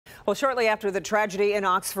Well, shortly after the tragedy in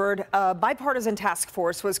Oxford, a bipartisan task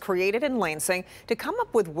force was created in Lansing to come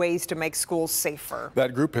up with ways to make schools safer.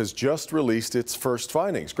 That group has just released its first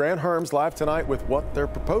findings. Grant Herms live tonight with what they're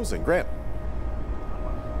proposing. Grant.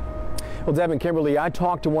 Well, Deb and Kimberly, I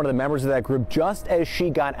talked to one of the members of that group just as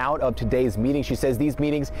she got out of today's meeting. She says these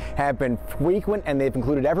meetings have been frequent and they've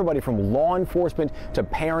included everybody from law enforcement to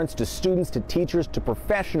parents to students to teachers to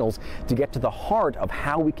professionals to get to the heart of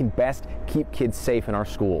how we can best keep kids safe in our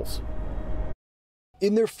schools.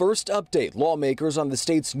 In their first update, lawmakers on the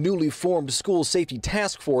state's newly formed School Safety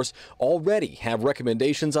Task Force already have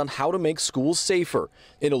recommendations on how to make schools safer.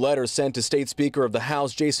 In a letter sent to State Speaker of the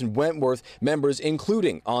House Jason Wentworth, members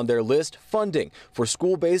including on their list funding for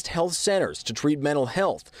school-based health centers to treat mental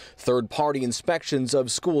health, third-party inspections of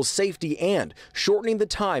school safety, and shortening the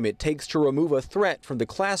time it takes to remove a threat from the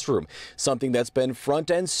classroom, something that's been front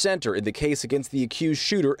and center in the case against the accused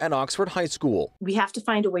shooter at Oxford High School. We have to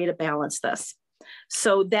find a way to balance this.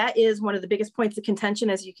 So that is one of the biggest points of contention,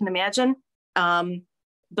 as you can imagine.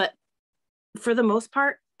 But for the most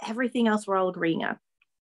part, everything else we're all agreeing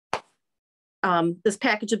on. This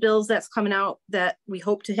package of bills that's coming out that we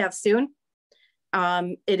hope to have soon,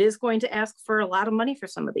 it is going to ask for a lot of money for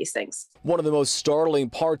some of these things. One of the most startling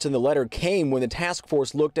parts in the letter came when the task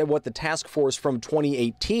force looked at what the task force from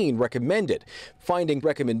 2018 recommended, finding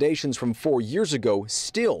recommendations from 4 years ago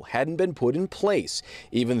still hadn't been put in place,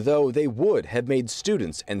 even though they would have made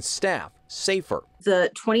students and staff safer.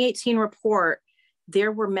 The 2018 report,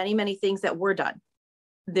 there were many things that were done.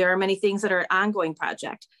 There are many things that are an ongoing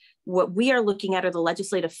project. What we are looking at are the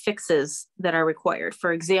legislative fixes that are required.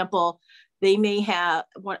 For example, they may have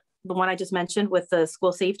the one I just mentioned with the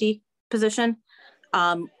school safety position.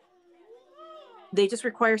 They just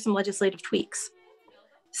require some legislative tweaks.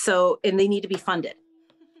 And they need to be funded.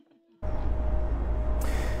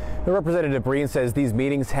 The Representative Breen says these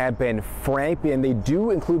meetings have been frank and they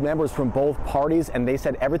do include members from both parties, and they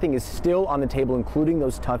said everything is still on the table, including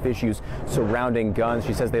those tough issues surrounding guns.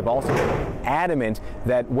 She says they've also been adamant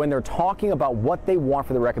that when they're talking about what they want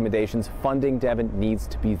for the recommendations, funding, Devin, needs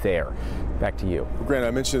to be there. Back to you. Grant,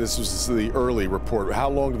 I mentioned this was the early report.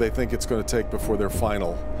 How long do they think it's going to take before their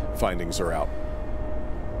final findings are out?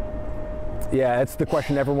 Yeah, that's the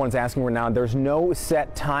question everyone's asking right now. There's no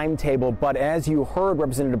set timetable, but as you heard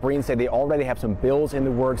Representative Breen say, they already have some bills in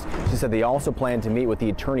the works. She said they also plan to meet with the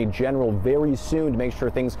Attorney General very soon to make sure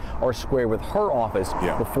things are square with her office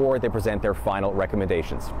before they present their final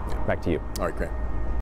recommendations. Back to you. All right, Grant.